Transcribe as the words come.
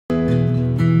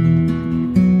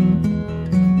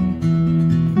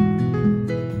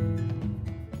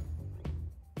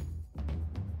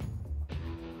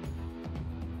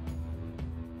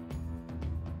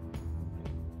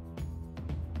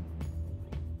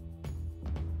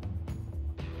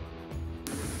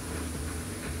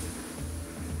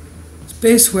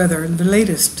Space weather, the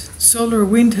latest. Solar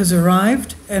wind has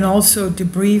arrived, and also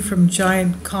debris from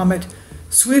giant comet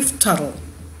Swift-Tuttle.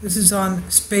 This is on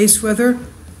space weather.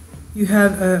 You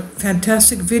have a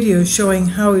fantastic video showing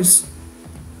how it's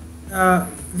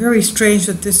very strange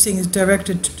that this thing is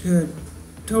directed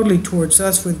totally towards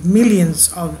us, with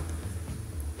millions of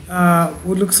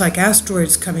what looks like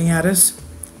asteroids coming at us.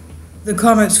 The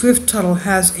comet Swift-Tuttle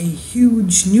has a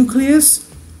huge nucleus,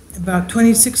 about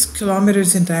 26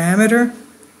 kilometers in diameter.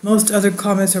 Most other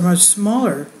comets are much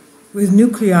smaller, with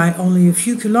nuclei only a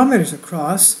few kilometers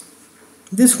across.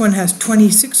 This one has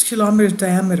 26 kilometers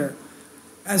diameter.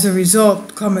 As a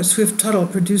result, comet Swift-Tuttle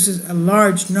produces a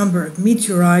large number of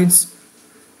meteorites,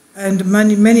 and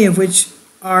many of which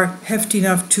are hefty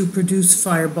enough to produce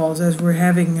fireballs, as we're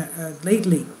having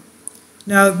lately.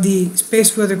 Now, the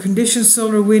space weather conditions,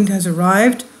 solar wind has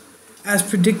arrived. As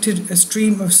predicted, a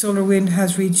stream of solar wind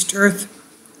has reached Earth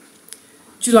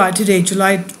today,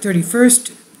 July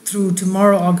 31st, through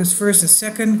tomorrow, August 1st and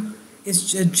 2nd.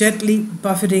 It's gently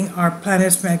buffeting our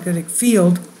planet's magnetic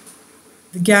field.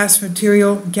 The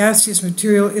gaseous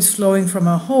material is flowing from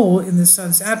a hole in the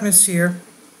sun's atmosphere.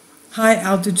 High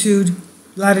altitude,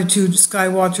 latitude sky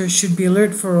watchers should be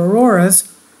alert for auroras,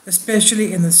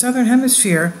 especially in the southern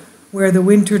hemisphere, where the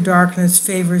winter darkness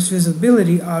favors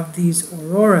visibility of these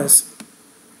auroras.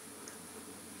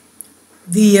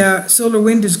 The solar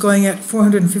wind is going at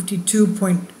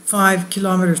 452.5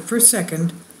 kilometers per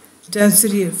second,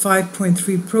 density at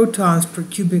 5.3 protons per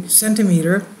cubic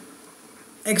centimeter.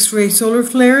 X-ray solar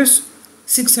flares,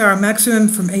 6-hour maximum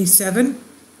from A7,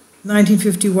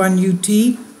 1951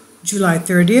 UT, July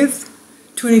 30th,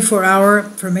 24-hour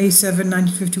from A7,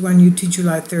 1951 UT,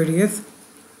 July 30th.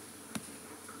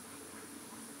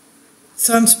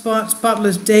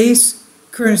 Spotless days,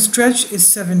 current stretch is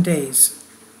 7 days.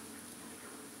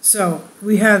 So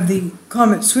we have the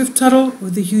comet Swift-Tuttle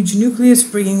with a huge nucleus,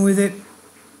 bringing with it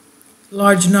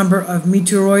large number of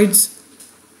meteoroids.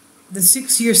 The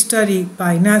 6-year study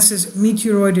by NASA's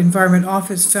Meteoroid Environment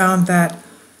Office found that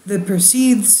the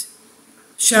Perseids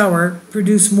shower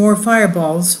produced more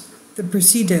fireballs, the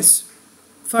Perdeids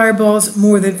fireballs,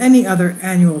 more than any other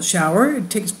annual shower. It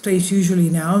takes place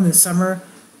usually now in the summer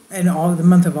and all the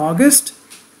month of August.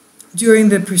 During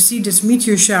the Perdeids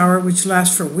meteor shower, which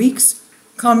lasts for weeks,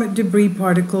 comet debris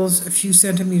particles a few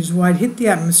centimeters wide hit the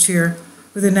atmosphere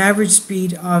with an average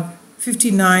speed of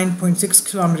 59.6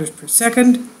 kilometers per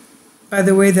second. By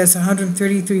the way, that's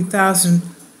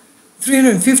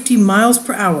 133,350 miles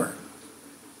per hour.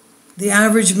 The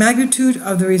average magnitude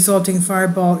of the resulting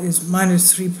fireball is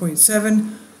minus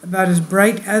 3.7, about as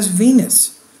bright as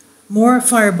Venus. More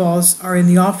fireballs are in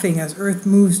the offing as Earth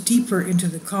moves deeper into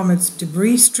the comet's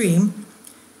debris stream.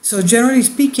 So generally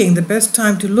speaking, the best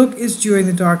time to look is during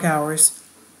the dark hours,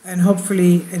 and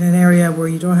hopefully in an area where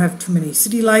you don't have too many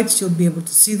city lights, you'll be able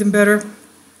to see them better.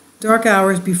 Dark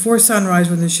hours before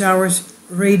sunrise, when the shower's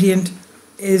radiant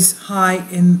is high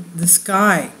in the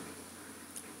sky.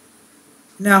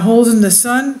 Now, holes in the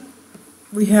sun,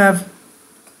 we have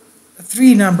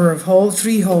three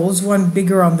holes, one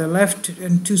bigger on the left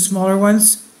and two smaller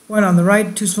ones, one on the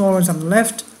right, two smaller ones on the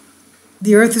left.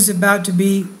 The Earth is about to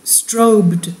be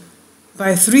strobed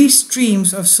by 3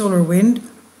 streams of solar wind,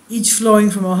 each flowing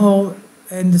from a hole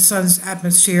in the sun's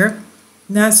atmosphere.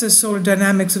 NASA's Solar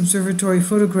Dynamics Observatory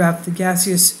photographed the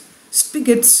gaseous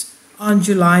spigots on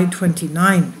July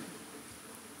 29.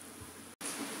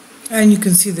 And you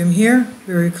can see them here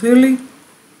very clearly.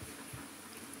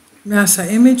 NASA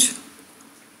image.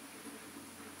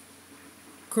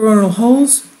 Coronal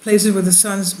holes, places where the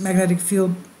sun's magnetic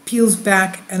field peels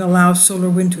back and allows solar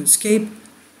wind to escape.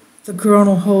 The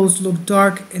coronal holes look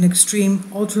dark in extreme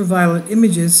ultraviolet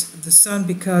images of the sun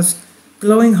because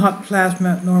glowing hot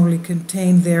plasma normally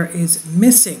contained there is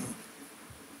missing.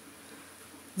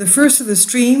 The first of the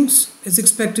streams is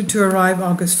expected to arrive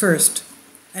August 1st,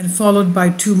 and followed by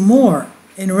 2 more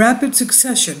in rapid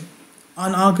succession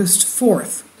on August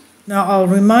 4th. Now, I'll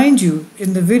remind you,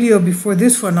 in the video before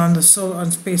this one on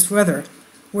space weather,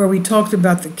 where we talked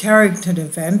about the Carrington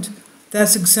event,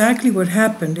 that's exactly what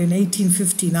happened in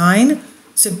 1859,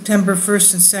 September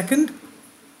 1st and 2nd.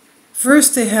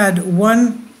 First, they had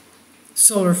one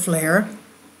solar flare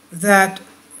that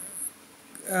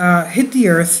hit the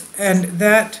Earth, and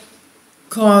that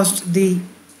caused the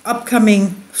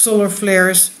upcoming solar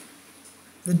flares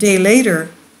the day later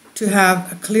to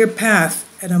have a clear path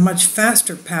and a much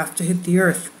faster path to hit the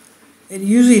Earth. It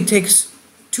usually takes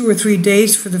 2 or 3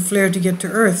 days for the flare to get to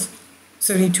Earth,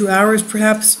 72 hours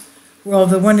perhaps. Well,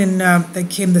 the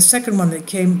second one that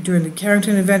came during the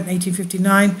Carrington event in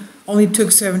 1859 only took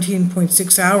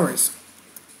 17.6 hours.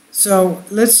 So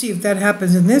let's see if that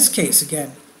happens in this case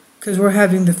again, because we're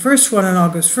having the first one on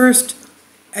August 1st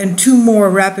and two more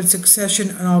rapid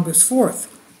succession on August 4th.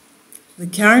 The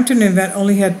Carrington event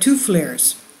only had two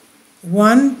flares,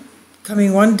 one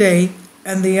coming one day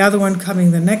and the other one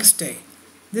coming the next day.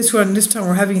 This time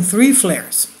we're having three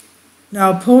flares.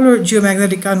 Now, polar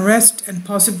geomagnetic unrest and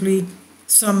possibly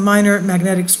some minor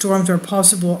magnetic storms are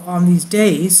possible on these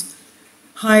days.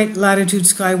 High latitude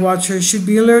sky watchers should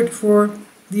be alert for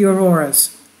the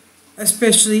auroras,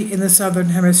 especially in the southern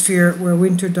hemisphere where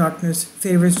winter darkness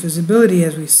favors visibility,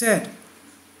 as we said.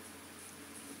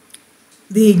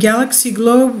 The Galaxy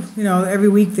Globe, every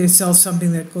week they sell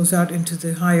something that goes out into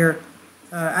the higher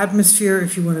atmosphere.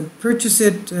 If you want to purchase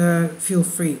it, feel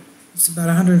free. It's about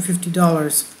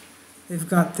 $150. They've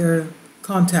got their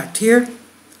contact here.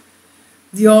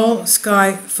 The All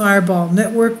Sky Fireball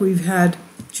Network, we've had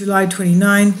July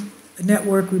 29, a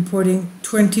network reporting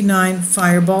 29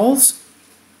 fireballs.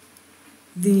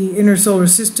 The inner solar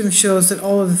system shows that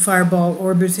all of the fireball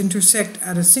orbits intersect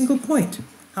at a single point.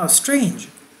 How strange.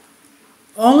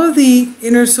 All of the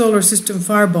inner solar system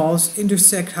fireballs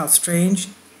intersect, how strange,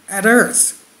 at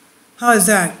Earth. How is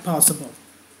that possible?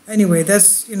 Anyway,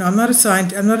 that's, I'm not a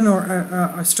scientist, I'm not an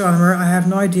astronomer, I have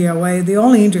no idea why they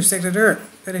only intersect at Earth.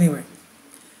 But anyway,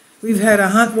 we've had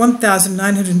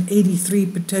 1,983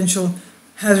 potential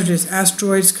hazardous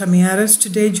asteroids coming at us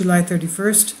today, July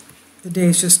 31st. The day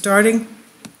is just starting.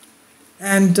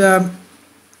 And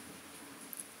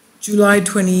July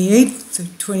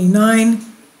 28th, 29.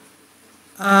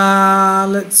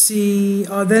 Let's see.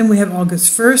 Then we have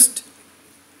August 1st,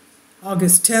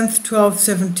 August 10th, 12th,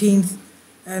 17th,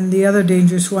 and the other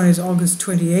dangerous one is August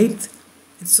 28th.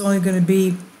 It's only going to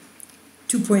be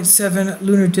 2.7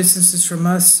 lunar distances from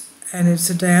us, and it's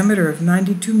a diameter of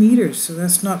 92 meters, so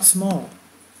that's not small.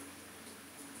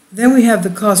 Then we have the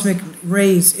cosmic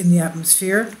rays in the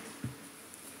atmosphere.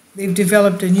 They've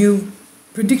developed a new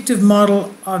predictive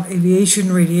model of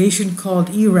aviation radiation called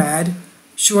ERAD,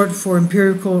 short for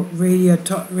Empirical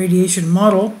Radiation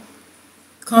Model,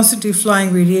 constantly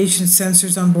flying radiation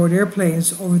sensors on board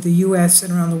airplanes over the US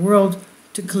and around the world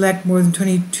to collect more than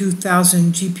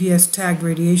 22,000 GPS-tagged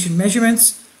radiation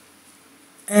measurements,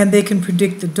 and they can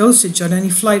predict the dosage on any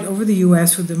flight over the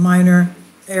US with a minor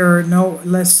error no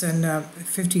less than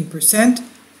 15%.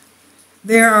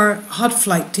 There are hot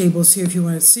flight tables here if you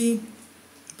want to see.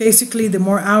 Basically, the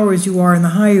more hours you are and the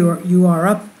higher you are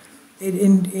up,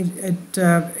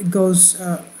 it goes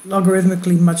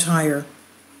logarithmically much higher.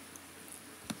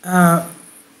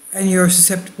 And you're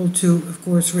susceptible to, of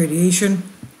course, radiation,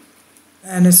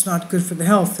 and it's not good for the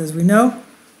health, as we know.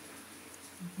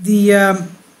 The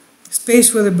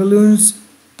space weather balloons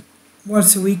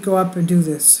once a week go up and do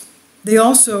this. They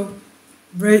also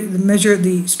measure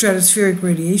the stratospheric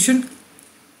radiation.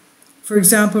 For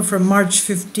example, from March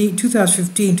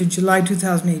 2015 to July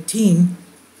 2018,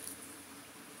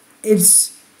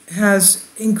 it has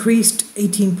increased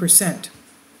 18%.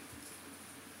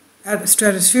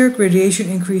 Stratospheric radiation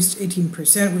increased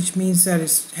 18%, which means that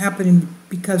it's happening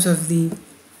because of the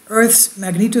Earth's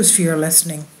magnetosphere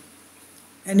lessening.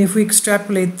 And if we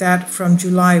extrapolate that from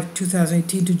July of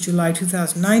 2018 to July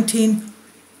 2019,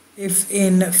 if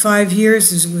in 5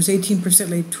 years it was 18%,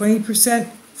 like 20%,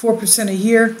 4% a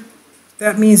year,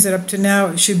 that means that up to now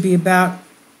it should be about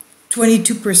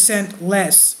 22%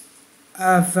 less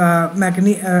of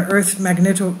Earth's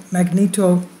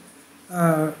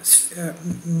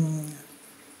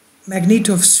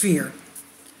magnetosphere,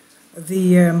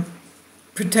 the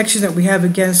protection that we have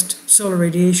against solar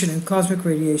radiation and cosmic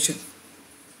radiation.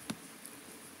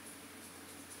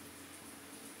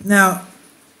 Now,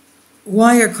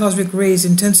 why are cosmic rays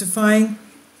intensifying?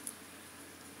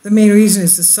 The main reason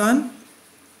is the sun.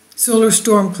 Solar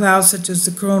storm clouds such as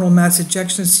the coronal mass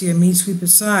ejection CME sweep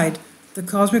aside the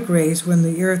cosmic rays when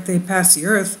they pass the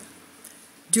Earth.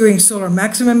 During solar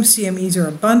maximum, CMEs are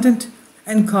abundant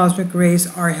and cosmic rays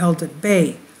are held at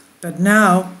bay. But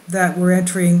now that we're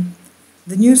entering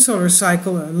the new solar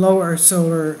cycle, a lower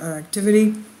solar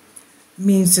activity,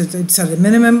 means that it's at a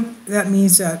minimum. That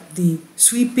means that the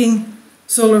sweeping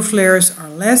solar flares are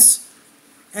less,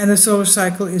 and the solar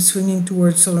cycle is swinging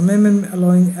towards solar minimum,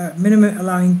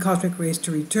 allowing cosmic rays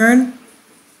to return.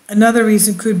 Another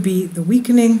reason could be the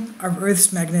weakening of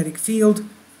Earth's magnetic field,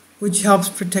 which helps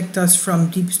protect us from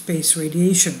deep space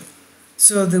radiation.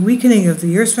 So the weakening of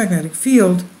the Earth's magnetic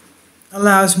field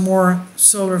allows more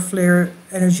solar flare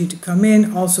energy to come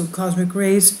in, also cosmic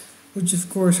rays, which of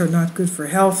course are not good for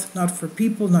health, not for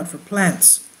people, not for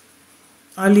plants.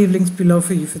 I'll leave links below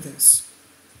for you for this.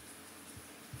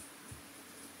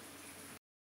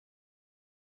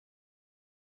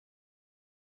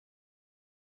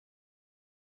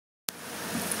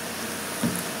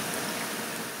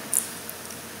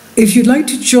 If you'd like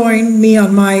to join me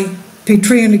on my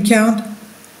Patreon account,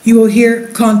 you will hear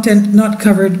content not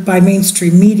covered by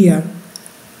mainstream media.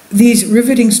 These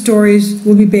riveting stories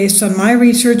will be based on my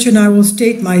research, and I will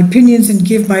state my opinions and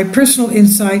give my personal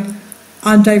insight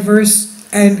on diverse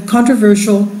and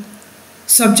controversial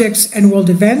subjects and world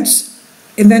events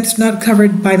not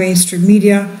covered by mainstream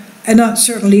media, and not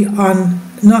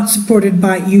supported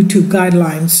by YouTube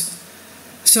guidelines.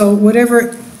 So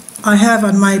whatever I have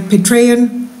on my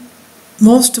Patreon,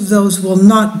 most of those will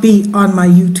not be on my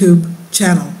YouTube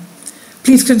channel.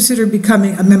 Please consider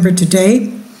becoming a member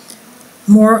today.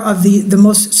 More of the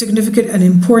most significant and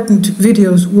important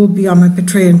videos will be on my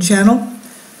Patreon channel.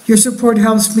 Your support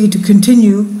helps me to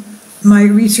continue my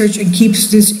research and keeps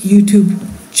this YouTube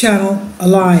channel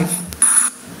alive.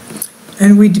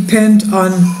 And we depend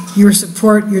on your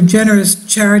support, your generous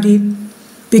charity,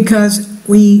 because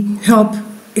we help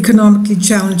economically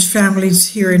challenged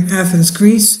families here in Athens,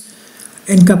 Greece,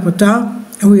 in Kapota,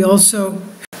 and we also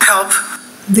help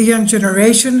the young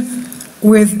generation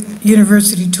with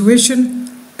university tuition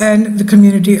and the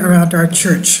community around our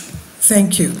church.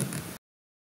 Thank you.